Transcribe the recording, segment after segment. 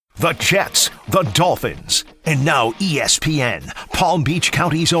the Jets, the Dolphins, and now ESPN. Palm Beach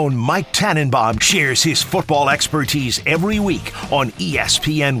County's own Mike Tannenbaum shares his football expertise every week on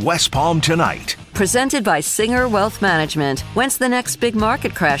ESPN West Palm Tonight. Presented by Singer Wealth Management. When's the next big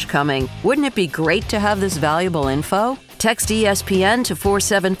market crash coming? Wouldn't it be great to have this valuable info? Text ESPN to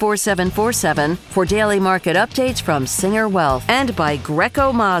 474747 for daily market updates from Singer Wealth and by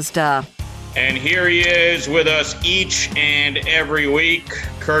Greco Mazda. And here he is with us each and every week,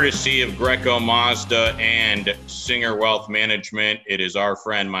 courtesy of Greco Mazda and Singer Wealth Management. It is our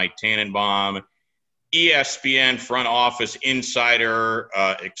friend Mike Tannenbaum, ESPN front office insider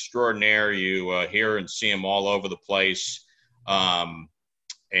extraordinaire. You hear and see him all over the place.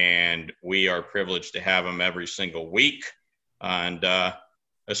 And we are privileged to have him every single week. And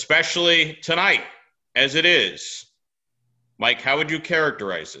especially tonight, as it is. Mike, how would you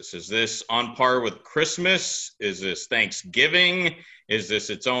characterize this? Is this on par with Christmas? Is this Thanksgiving? Is this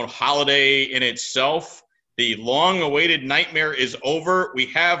its own holiday in itself? The long-awaited nightmare is over. We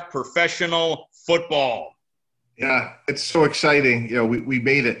have professional football. Yeah, it's so exciting. You know, we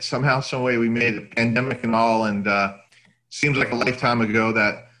made it. Somehow, some way we made it, pandemic and all. And seems like a lifetime ago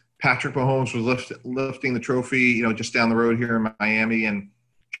that Patrick Mahomes was lifting the trophy, you know, just down the road here in Miami. And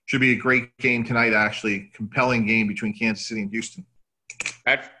should be a great game tonight, actually. Compelling game between Kansas City and Houston.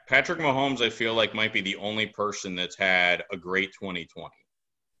 Patrick Mahomes, I feel like, might be the only person that's had a great 2020.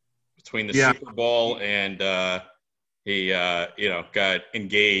 Between the Super Bowl and he got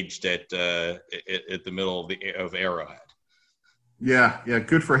engaged at the middle of Arrowhead. Yeah,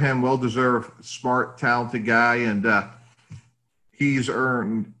 good for him. Well-deserved, smart, talented guy. And he's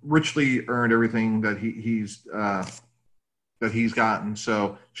richly earned everything that he's gotten.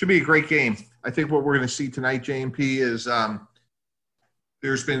 So should be a great game. I think what we're going to see tonight, JMP, is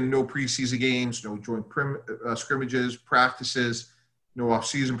there's been no preseason games, no joint scrimmages, practices, no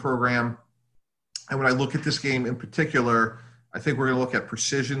off-season program. And when I look at this game in particular, I think we're going to look at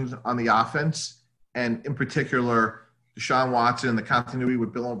precision on the offense, and in particular, Deshaun Watson, the continuity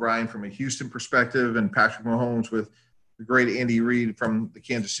with Bill O'Brien from a Houston perspective, and Patrick Mahomes with the great Andy Reid from the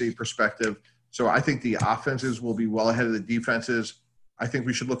Kansas City perspective. So I think the offenses will be well ahead of the defenses. I think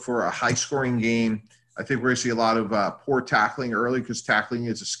we should look for a high-scoring game. I think we're going to see a lot of poor tackling early, because tackling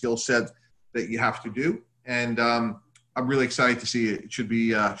is a skill set that you have to do. And I'm really excited to see it. It should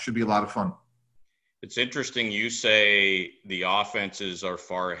be a lot of fun. It's interesting you say the offenses are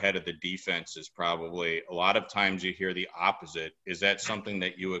far ahead of the defenses probably. A lot of times you hear the opposite. Is that something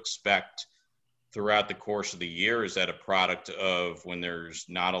that you expect throughout the course of the year? Is that a product of when there's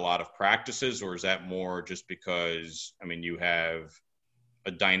not a lot of practices, or is that more just because, you have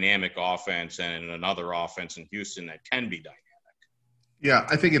a dynamic offense and another offense in Houston that can be dynamic? Yeah,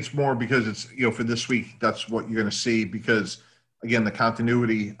 I think it's more because it's, for this week, that's what you're going to see because, again, the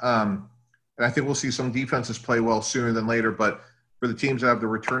continuity. And I think we'll see some defenses play well sooner than later. But for the teams that have the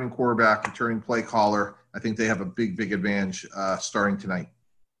returning quarterback, returning play caller, I think they have a big, big advantage starting tonight.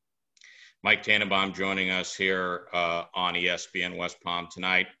 Mike Tannenbaum joining us here on ESPN West Palm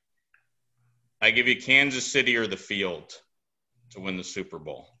Tonight. I give you Kansas City or the field to win the Super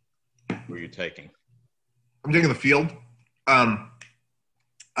Bowl. Who are you taking? I'm taking the field. I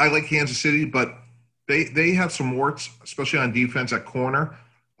like Kansas City, but they have some warts, especially on defense at corner.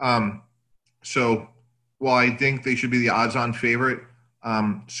 So while I think they should be the odds-on favorite,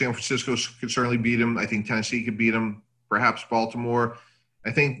 San Francisco could certainly beat them. I think Tennessee could beat them, perhaps Baltimore.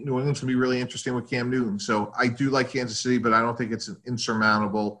 I think New England's going to be really interesting with Cam Newton. So I do like Kansas City, but I don't think it's an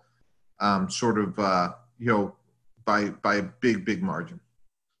insurmountable by a big, big margin.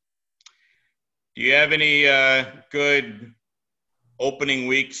 Do you have any good opening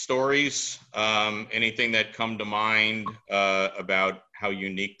week stories? Anything that come to mind about how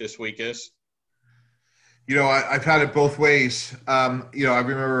unique this week is? I've had it both ways. I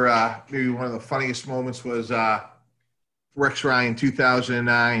remember maybe one of the funniest moments was Rex Ryan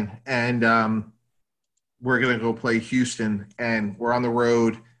 2009, and we're going to go play Houston, and we're on the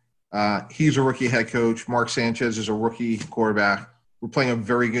road. He's a rookie head coach. Mark Sanchez is a rookie quarterback. We're playing a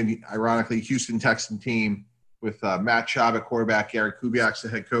very good, ironically, Houston Texan team with Matt Schaub at quarterback, Gary Kubiak's the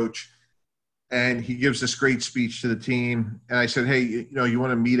head coach. And he gives this great speech to the team. And I said, hey, you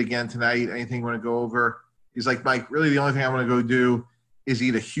want to meet again tonight? Anything you want to go over? He's like, Mike, really the only thing I want to go do is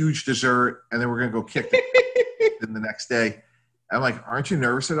eat a huge dessert, and then we're going to go kick the next day. I'm like, aren't you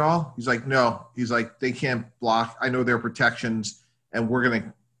nervous at all? He's like, no. He's like, they can't block. I know their protections, and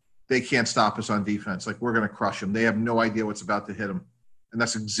they can't stop us on defense. Like, we're going to crush them. They have no idea what's about to hit them. And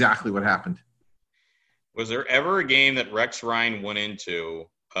that's exactly what happened. Was there ever a game that Rex Ryan went into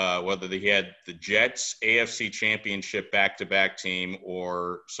whether he had the Jets AFC Championship back-to-back team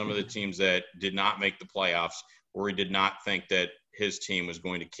or some of the teams that did not make the playoffs, where he did not think that his team was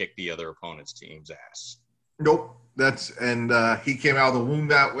going to kick the other opponent's team's ass. Nope. He came out of the womb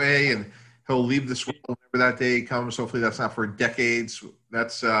that way, and he'll leave this world whenever that day comes. Hopefully that's not for decades.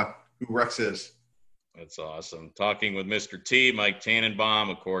 That's who Rex is. That's awesome. Talking with Mr. T, Mike Tannenbaum,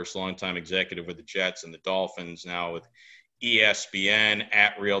 of course, longtime executive with the Jets and the Dolphins, now with ESPN,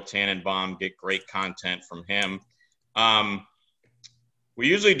 at Real Tannenbaum. Get great content from him. We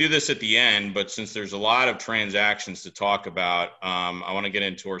usually do this at the end, but since there's a lot of transactions to talk about, I want to get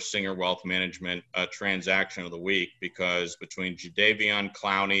into our Singer Wealth Management transaction of the week, because between Jadeveon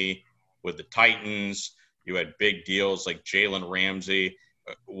Clowney with the Titans, you had big deals like Jalen Ramsey.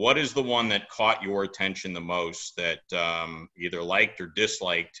 What is the one that caught your attention the most that either liked or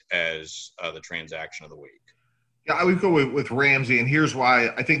disliked as the transaction of the week? Yeah, I would go with Ramsey, and here's why.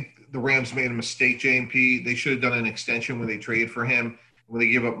 I think the Rams made a mistake, JMP. They should have done an extension when they traded for him. When they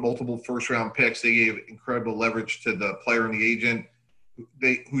gave up multiple first-round picks, they gave incredible leverage to the player and the agent,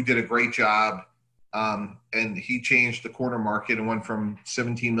 who did a great job. And he changed the corner market and went from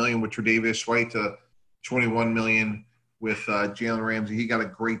 $17 million with Tre'Davious White to $21 million with Jalen Ramsey. He got a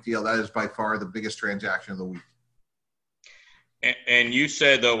great deal. That is by far the biggest transaction of the week. And you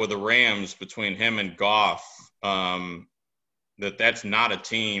said, though, with the Rams, between him and Goff, that's not a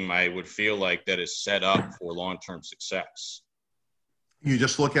team I would feel like that is set up for long-term success. You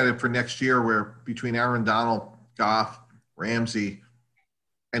just look at it for next year, where between Aaron Donald, Goff, Ramsey,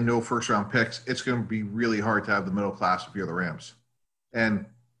 and no first-round picks, it's going to be really hard to have the middle class if you're the Rams. And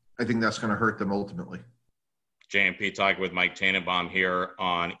I think that's going to hurt them ultimately. JMP talking with Mike Tannenbaum here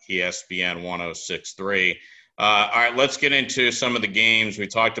on ESPN 106.3. All right, let's get into some of the games. We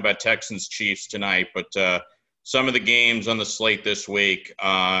talked about Texans-Chiefs tonight, but some of the games on the slate this week,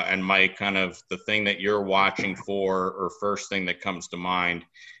 and Mike, kind of the thing that you're watching for or first thing that comes to mind.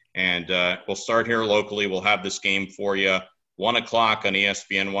 And we'll start here locally. We'll have this game for you, 1 o'clock on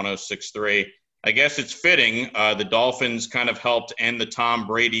ESPN 106.3. I guess it's fitting. The Dolphins kind of helped end the Tom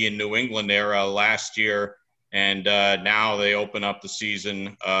Brady in New England era last year, and now they open up the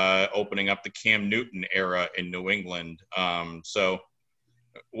season, opening up the Cam Newton era in New England. So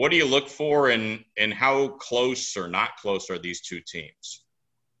what do you look for, and how close or not close are these two teams?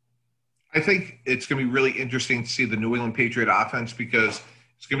 I think it's going to be really interesting to see the New England Patriot offense, because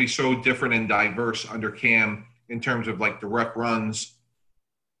it's going to be so different and diverse under Cam in terms of like direct runs,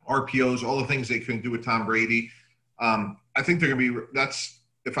 RPOs, all the things they couldn't do with Tom Brady. I think they're going to be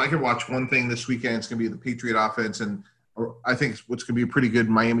 – if I could watch one thing this weekend, it's going to be the Patriot offense, and I think what's going to be a pretty good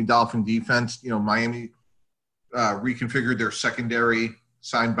Miami Dolphin defense. You know, Miami reconfigured their secondary,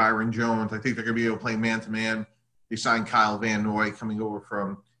 signed Byron Jones. I think they're going to be able to play man-to-man. They signed Kyle Van Noy coming over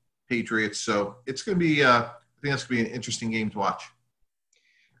from Patriots. So it's going to be I think that's going to be an interesting game to watch.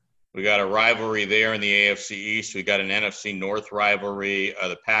 We got a rivalry there in the AFC East. We got an NFC North rivalry,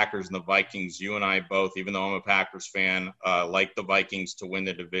 the Packers and the Vikings. You and I both, even though I'm a Packers fan, like the Vikings to win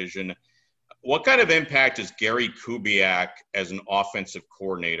the division. What kind of impact is Gary Kubiak as an offensive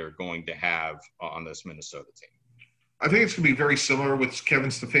coordinator going to have on this Minnesota team? I think it's going to be very similar with Kevin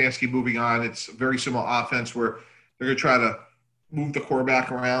Stefanski moving on. It's a very similar offense where they're going to try to move the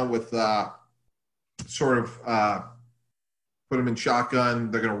quarterback around with put him in shotgun.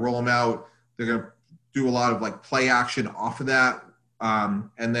 They're going to roll him out. They're going to do a lot of like play action off of that.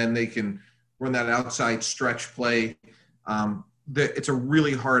 And then they can run that outside stretch play. It's a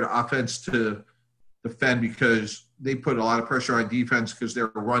really hard offense to defend because they put a lot of pressure on defense because their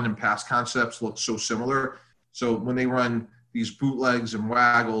run and pass concepts look so similar. So when they run these bootlegs and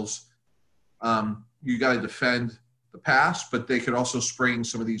waggles, you got to defend the pass, but they could also spring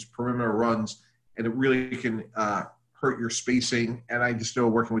some of these perimeter runs, and it really can hurt your spacing. And I just know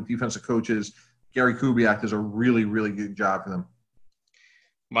working with defensive coaches, Gary Kubiak does a really, really good job for them.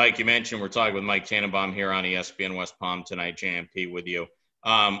 Mike, you mentioned we're talking with Mike Tannenbaum here on ESPN West Palm tonight, JMP with you.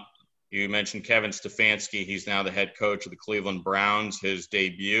 You mentioned Kevin Stefanski. He's now the head coach of the Cleveland Browns. His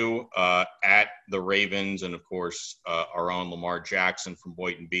debut at the Ravens, and, of course, our own Lamar Jackson from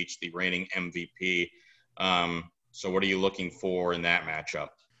Boynton Beach, the reigning MVP. So what are you looking for in that matchup?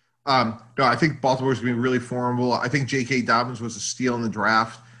 No, I think Baltimore's going to be really formidable. I think J.K. Dobbins was a steal in the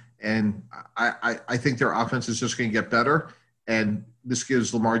draft, and I think their offense is just going to get better. And this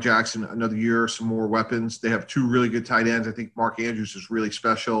gives Lamar Jackson another year, some more weapons. They have two really good tight ends. I think Mark Andrews is really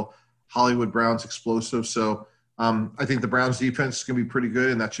special. Hollywood Brown's explosive. So I think the Browns defense is going to be pretty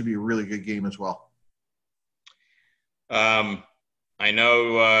good, and that should be a really good game as well. I'm I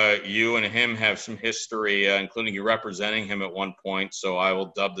know you and him have some history, including you representing him at one point. So I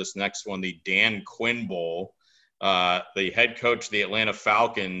will dub this next one the Dan Quinn Bowl. The head coach of the Atlanta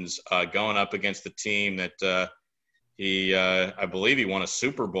Falcons going up against the team that I believe he won a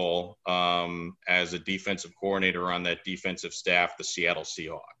Super Bowl as a defensive coordinator on that defensive staff, the Seattle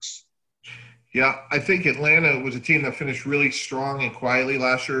Seahawks. Yeah, I think Atlanta was a team that finished really strong and quietly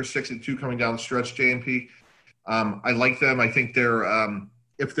last year, 6-2 coming down the stretch, JMP. I like them. I think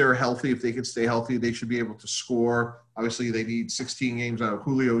if they're healthy, if they can stay healthy, they should be able to score. Obviously, they need 16 games out of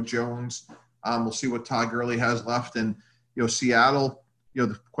Julio Jones. We'll see what Todd Gurley has left. And, Seattle,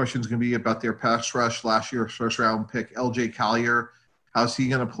 the question is going to be about their pass rush last year, first-round pick, L.J. Collier. How's he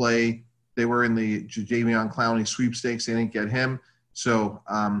going to play? They were in the Jadeveon Clowney sweepstakes. They didn't get him. So,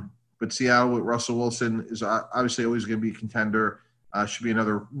 but Seattle with Russell Wilson is obviously always going to be a contender. Should be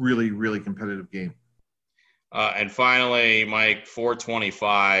another really, really competitive game. And finally, Mike,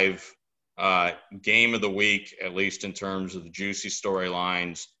 425, game of the week, at least in terms of the juicy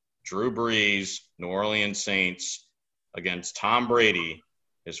storylines, Drew Brees, New Orleans Saints against Tom Brady,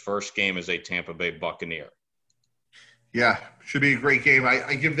 his first game as a Tampa Bay Buccaneer. Yeah, should be a great game.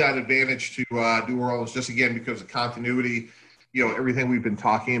 I give that advantage to New Orleans just, again, because of continuity, everything we've been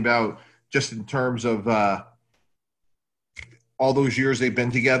talking about just in terms of all those years they've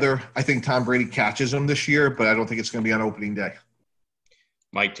been together. I think Tom Brady catches them this year, but I don't think it's going to be on opening day.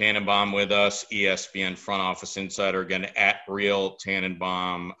 Mike Tannenbaum with us, ESPN front office insider, again, at Real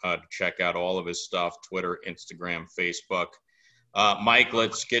Tannenbaum, to check out all of his stuff, Twitter, Instagram, Facebook. Mike,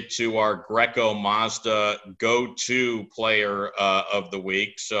 let's get to our Greco-Mazda go-to player of the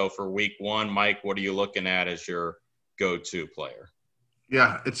week. So for week one, Mike, what are you looking at as your go-to player?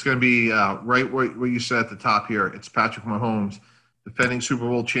 Yeah, it's going to be right what you said at the top here. It's Patrick Mahomes, defending Super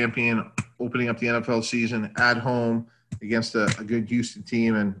Bowl champion, opening up the NFL season at home against a good Houston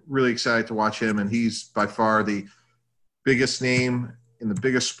team, and really excited to watch him. And he's by far the biggest name in the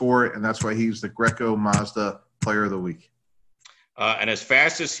biggest sport, and that's why he's the Greco-Mazda player of the week. And as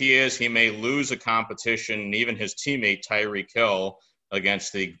fast as he is, he may lose a competition, and even his teammate Tyreek Hill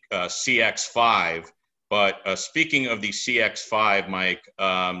against the CX-5. But speaking of the CX-5, Mike,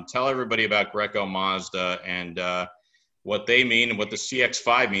 tell everybody about Greco-Mazda and what they mean and what the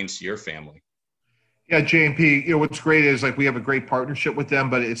CX-5 means to your family. Yeah, JMP, what's great is we have a great partnership with them,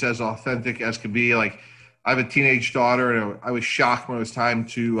 but it's as authentic as can be. I have a teenage daughter, and I was shocked when it was time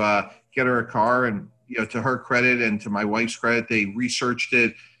to get her a car. And, to her credit and to my wife's credit, they researched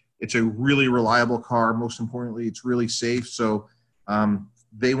it. It's a really reliable car. Most importantly, it's really safe. So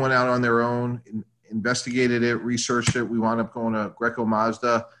they went out on their own, investigated it, researched it. We wound up going to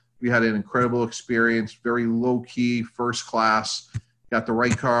Greco-Mazda. We had an incredible experience, very low-key, first class, got the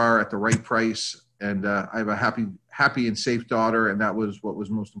right car at the right price, and I have a happy and safe daughter, and that was what was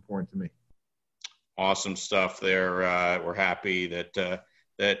most important to me. Awesome stuff there. We're happy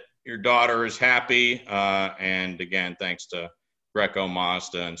that your daughter is happy, and again, thanks to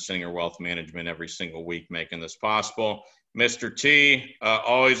Greco-Mazda and Singer Wealth Management every single week making this possible. Mr. T,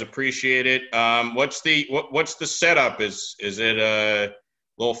 always appreciate it. What's the setup? Is it a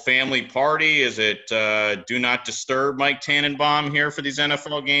little family party? Is it do not disturb Mike Tannenbaum here for these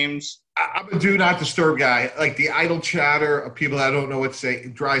NFL games? I'm a do not disturb guy. The idle chatter of people that don't know what to say,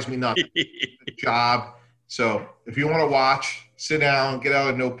 it drives me nuts. Job. So if you want to watch, sit down, get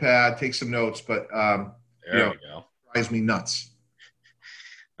out a notepad, take some notes. But there we go. It drives me nuts.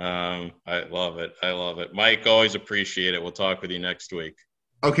 I love it. I love it. Mike, always appreciate it. We'll talk with you next week.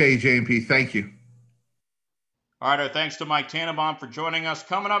 Okay, JMP, thank you. All right, thanks to Mike Tannenbaum for joining us.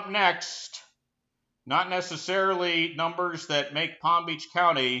 Coming up next, not necessarily numbers that make Palm Beach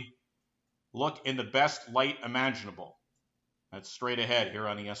County look in the best light imaginable. That's straight ahead here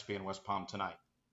on ESPN West Palm tonight.